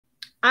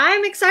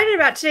I'm excited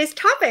about today's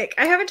topic.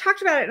 I haven't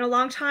talked about it in a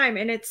long time,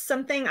 and it's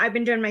something I've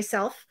been doing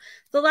myself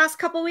the last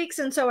couple weeks,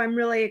 and so I'm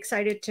really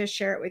excited to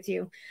share it with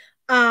you.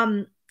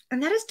 And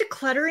that is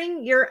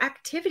decluttering your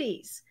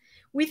activities.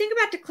 We think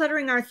about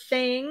decluttering our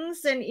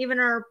things and even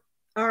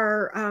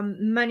our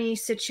money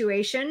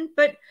situation,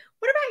 but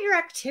what about your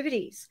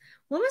activities?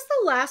 When was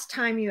the last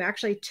time you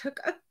actually took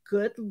a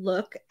good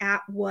look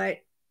at what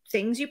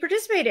things you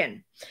participate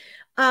in?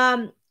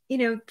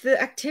 The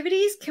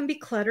activities can be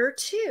clutter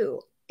too.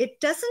 It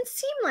doesn't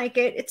seem like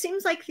it. It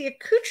seems like the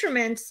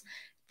accoutrements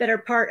that are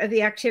part of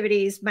the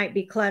activities might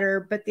be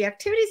clutter, but the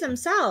activities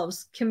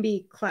themselves can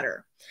be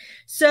clutter.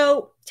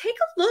 So take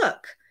a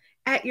look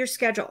at your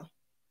schedule.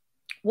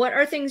 What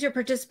are things you're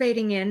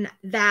participating in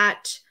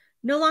that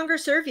no longer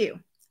serve you?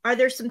 Are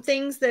there some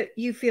things that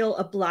you feel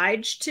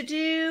obliged to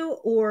do,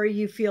 or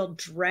you feel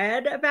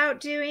dread about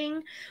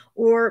doing,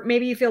 or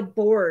maybe you feel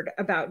bored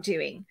about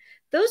doing?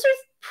 Those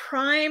are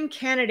prime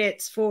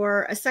candidates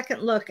for a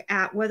second look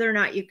at whether or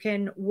not you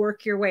can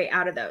work your way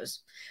out of those.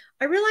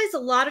 I realize a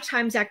lot of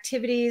times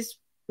activities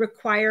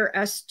require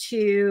us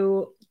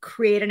to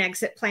create an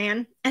exit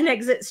plan, an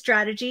exit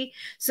strategy,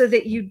 so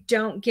that you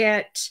don't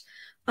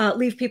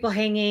leave people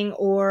hanging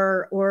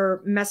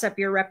or mess up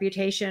your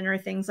reputation or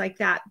things like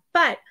that.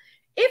 But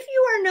if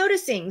you are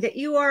noticing that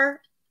you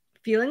are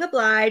feeling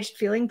obliged,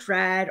 feeling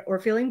dread, or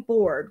feeling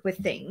bored with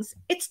things,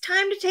 it's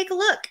time to take a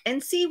look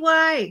and see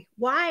why.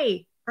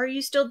 Why are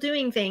you still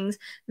doing things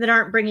that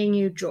aren't bringing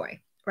you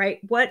joy, right?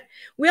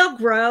 We all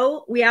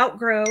grow, we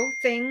outgrow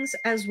things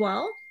as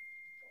well.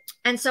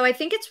 And so I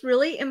think it's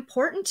really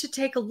important to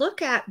take a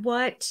look at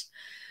what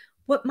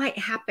might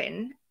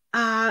happen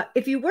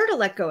if you were to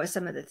let go of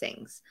some of the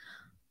things.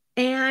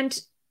 And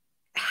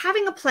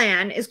having a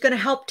plan is going to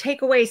help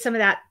take away some of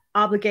that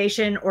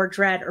obligation or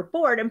dread or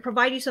bored and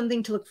provide you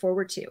something to look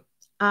forward to.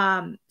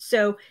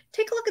 So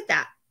take a look at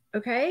that,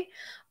 okay?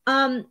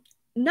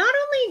 Not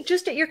only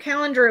just at your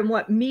calendar and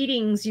what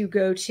meetings you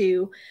go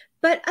to,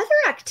 but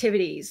other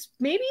activities.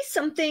 Maybe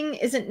something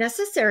isn't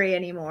necessary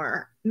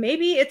anymore.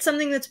 Maybe it's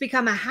something that's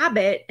become a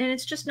habit and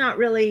it's just not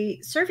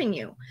really serving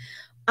you.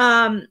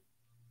 I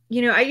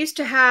used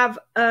to have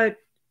a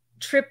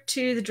trip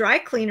to the dry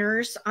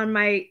cleaners on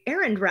my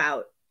errand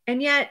route, and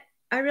yet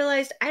I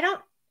realized I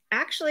don't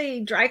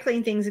actually dry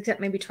clean things except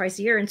maybe twice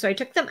a year. And so I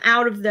took them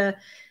out of the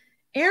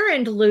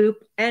errand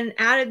loop and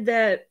added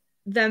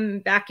them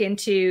back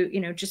into,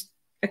 just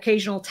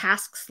occasional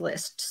tasks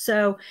list,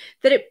 so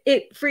that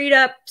it freed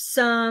up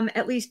some,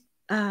 at least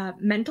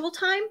mental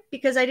time,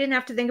 because I didn't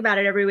have to think about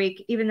it every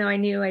week. Even though I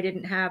knew I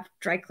didn't have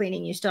dry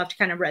cleaning, you still have to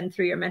kind of run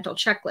through your mental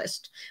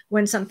checklist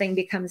when something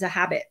becomes a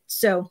habit.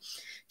 So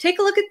take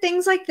a look at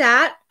things like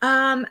that.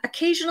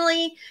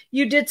 Occasionally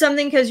you did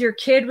something because your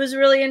kid was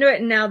really into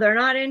it and now they're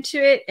not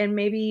into it, and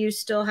maybe you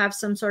still have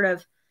some sort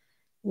of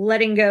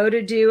letting go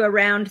to do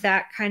around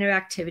that kind of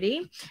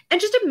activity. And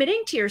just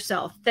admitting to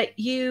yourself that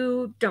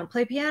you don't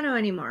play piano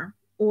anymore,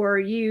 or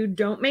you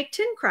don't make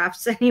tin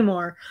crafts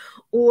anymore,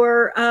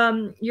 or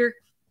your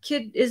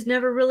kid is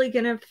never really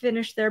going to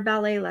finish their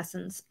ballet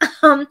lessons.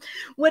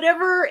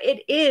 Whatever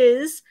it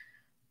is,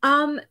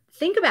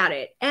 think about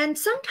it. And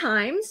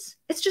sometimes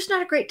it's just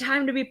not a great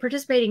time to be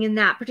participating in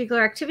that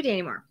particular activity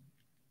anymore.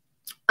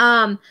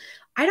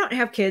 I don't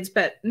have kids,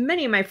 but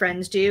many of my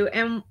friends do.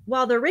 And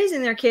while they're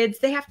raising their kids,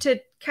 they have to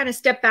kind of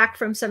step back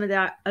from some of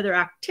the other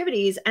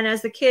activities. And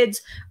as the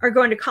kids are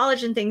going to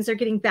college and things, they're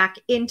getting back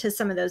into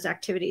some of those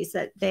activities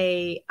that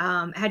they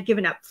had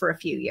given up for a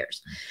few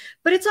years.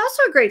 But it's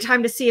also a great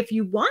time to see if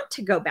you want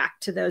to go back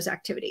to those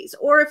activities,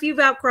 or if you've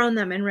outgrown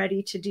them and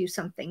ready to do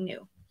something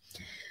new.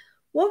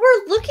 What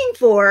we're looking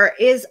for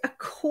is a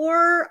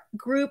core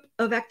group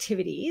of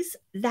activities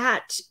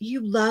that you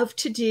love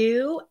to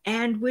do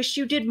and wish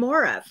you did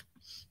more of,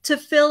 to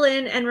fill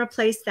in and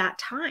replace that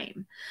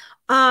time.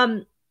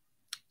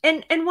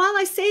 And while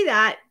I say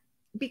that,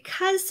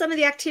 because some of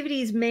the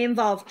activities may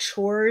involve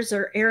chores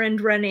or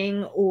errand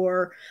running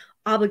or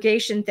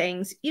obligation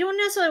things, you don't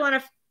necessarily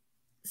want to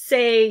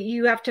say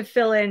you have to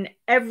fill in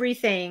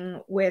everything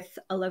with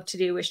a love to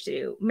do, wish to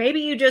do.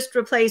 Maybe you just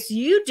replace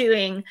you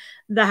doing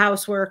the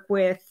housework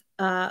with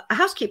a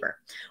housekeeper,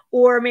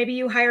 or maybe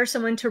you hire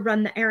someone to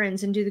run the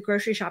errands and do the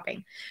grocery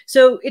shopping.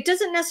 So it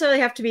doesn't necessarily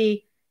have to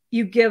be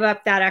you give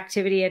up that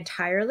activity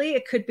entirely.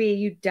 It could be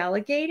you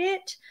delegate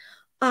it.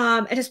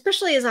 And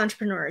especially as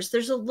entrepreneurs,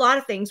 there's a lot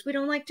of things we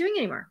don't like doing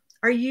anymore.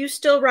 Are you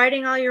still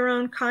writing all your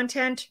own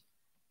content?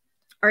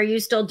 Are you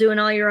still doing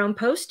all your own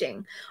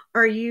posting?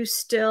 Are you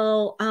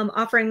still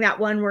offering that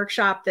one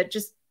workshop that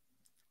just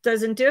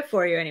doesn't do it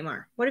for you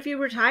anymore? What if you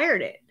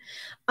retired it?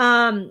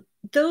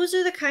 Those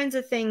are the kinds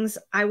of things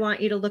I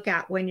want you to look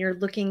at when you're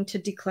looking to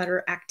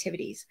declutter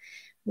activities.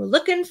 We're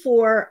looking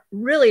for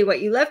really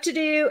what you love to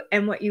do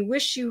and what you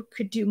wish you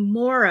could do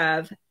more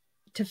of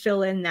to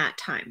fill in that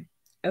time.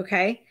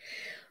 Okay.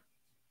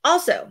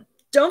 Also,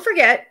 don't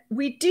forget,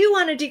 we do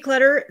want to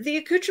declutter the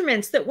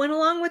accoutrements that went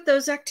along with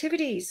those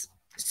activities.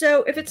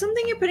 So if it's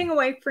something you're putting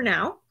away for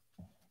now,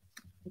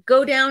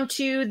 go down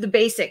to the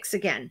basics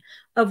again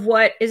of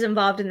what is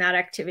involved in that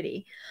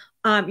activity.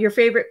 your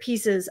favorite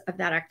pieces of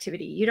that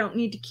activity. You don't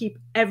need to keep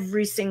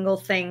every single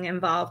thing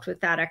involved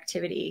with that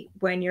activity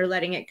when you're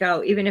letting it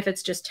go, even if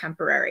it's just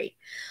temporary.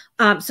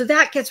 So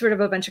that gets rid of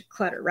a bunch of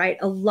clutter, right?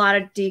 A lot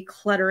of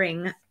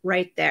decluttering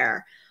right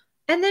there.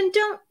 And then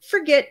don't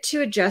forget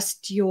to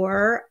adjust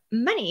your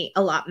money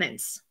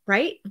allotments,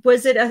 right?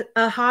 Was it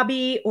a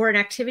hobby or an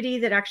activity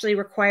that actually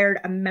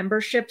required a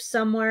membership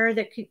somewhere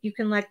that you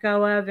can let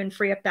go of and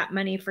free up that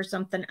money for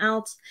something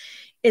else?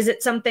 Is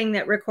it something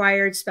that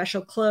required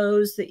special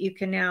clothes that you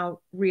can now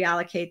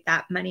reallocate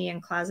that money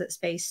and closet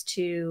space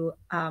to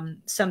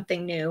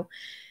something new?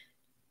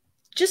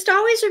 Just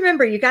always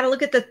remember, you got to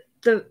look at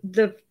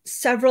the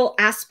several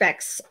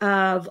aspects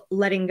of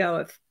letting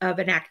go of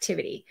an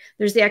activity.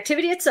 There's the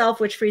activity itself,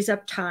 which frees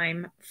up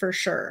time for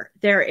sure.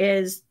 There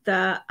is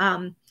the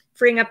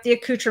freeing up the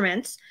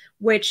accoutrements,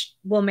 which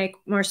will make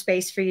more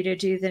space for you to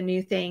do the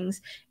new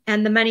things,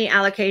 and the money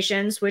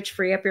allocations, which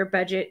free up your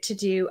budget to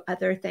do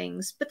other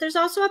things. But there's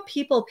also a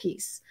people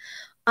piece.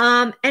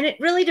 And it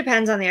really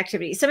depends on the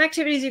activity. Some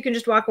activities you can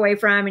just walk away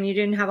from and you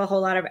didn't have a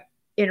whole lot of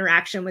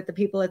interaction with the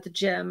people at the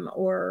gym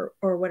or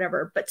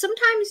whatever. But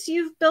sometimes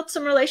you've built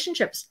some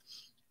relationships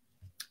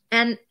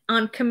and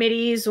on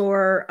committees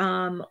or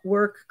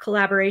work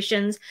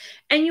collaborations,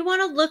 and you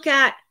want to look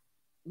at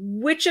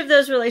which of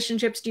those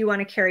relationships do you want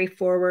to carry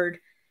forward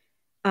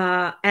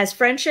as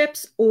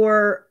friendships,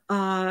 or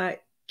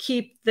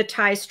keep the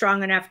ties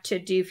strong enough to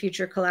do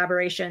future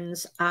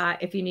collaborations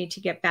if you need to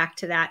get back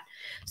to that.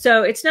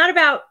 So it's not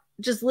about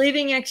just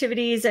leaving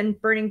activities and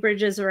burning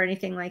bridges or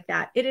anything like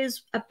that. It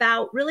is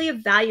about really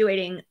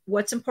evaluating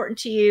what's important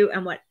to you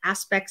and what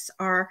aspects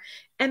are,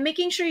 and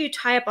making sure you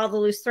tie up all the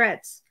loose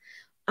threads.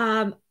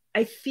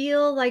 I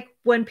feel like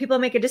when people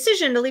make a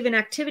decision to leave an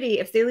activity,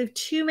 if they leave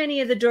too many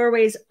of the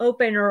doorways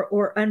open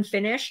or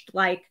unfinished,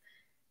 like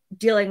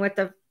dealing with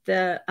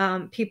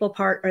the people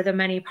part or the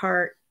money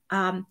part,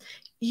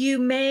 you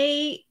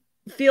may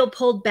feel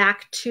pulled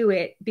back to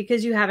it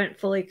because you haven't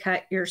fully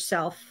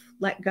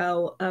let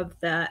go of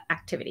the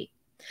activity.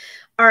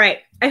 All right.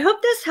 I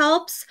hope this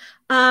helps.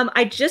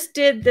 I just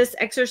did this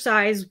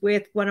exercise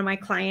with one of my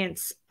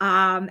clients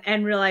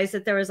and realized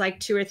that there was like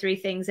 2 or 3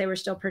 things they were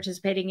still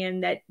participating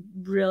in that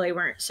really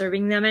weren't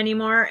serving them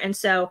anymore. And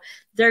so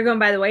they're going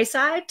by the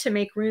wayside to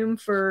make room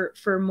for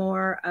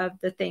more of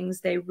the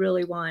things they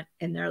really want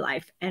in their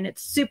life. And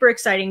it's super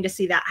exciting to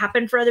see that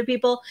happen for other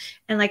people.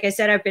 And like I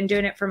said, I've been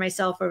doing it for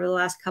myself over the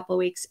last couple of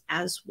weeks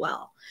as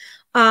well.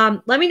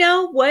 Let me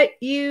know what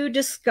you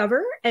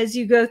discover as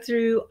you go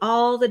through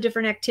all the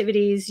different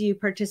activities you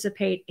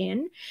participate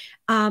in.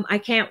 I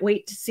can't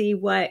wait to see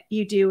what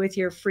you do with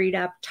your freed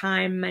up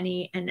time,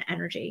 money, and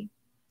energy.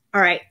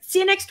 All right. See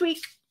you next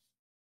week.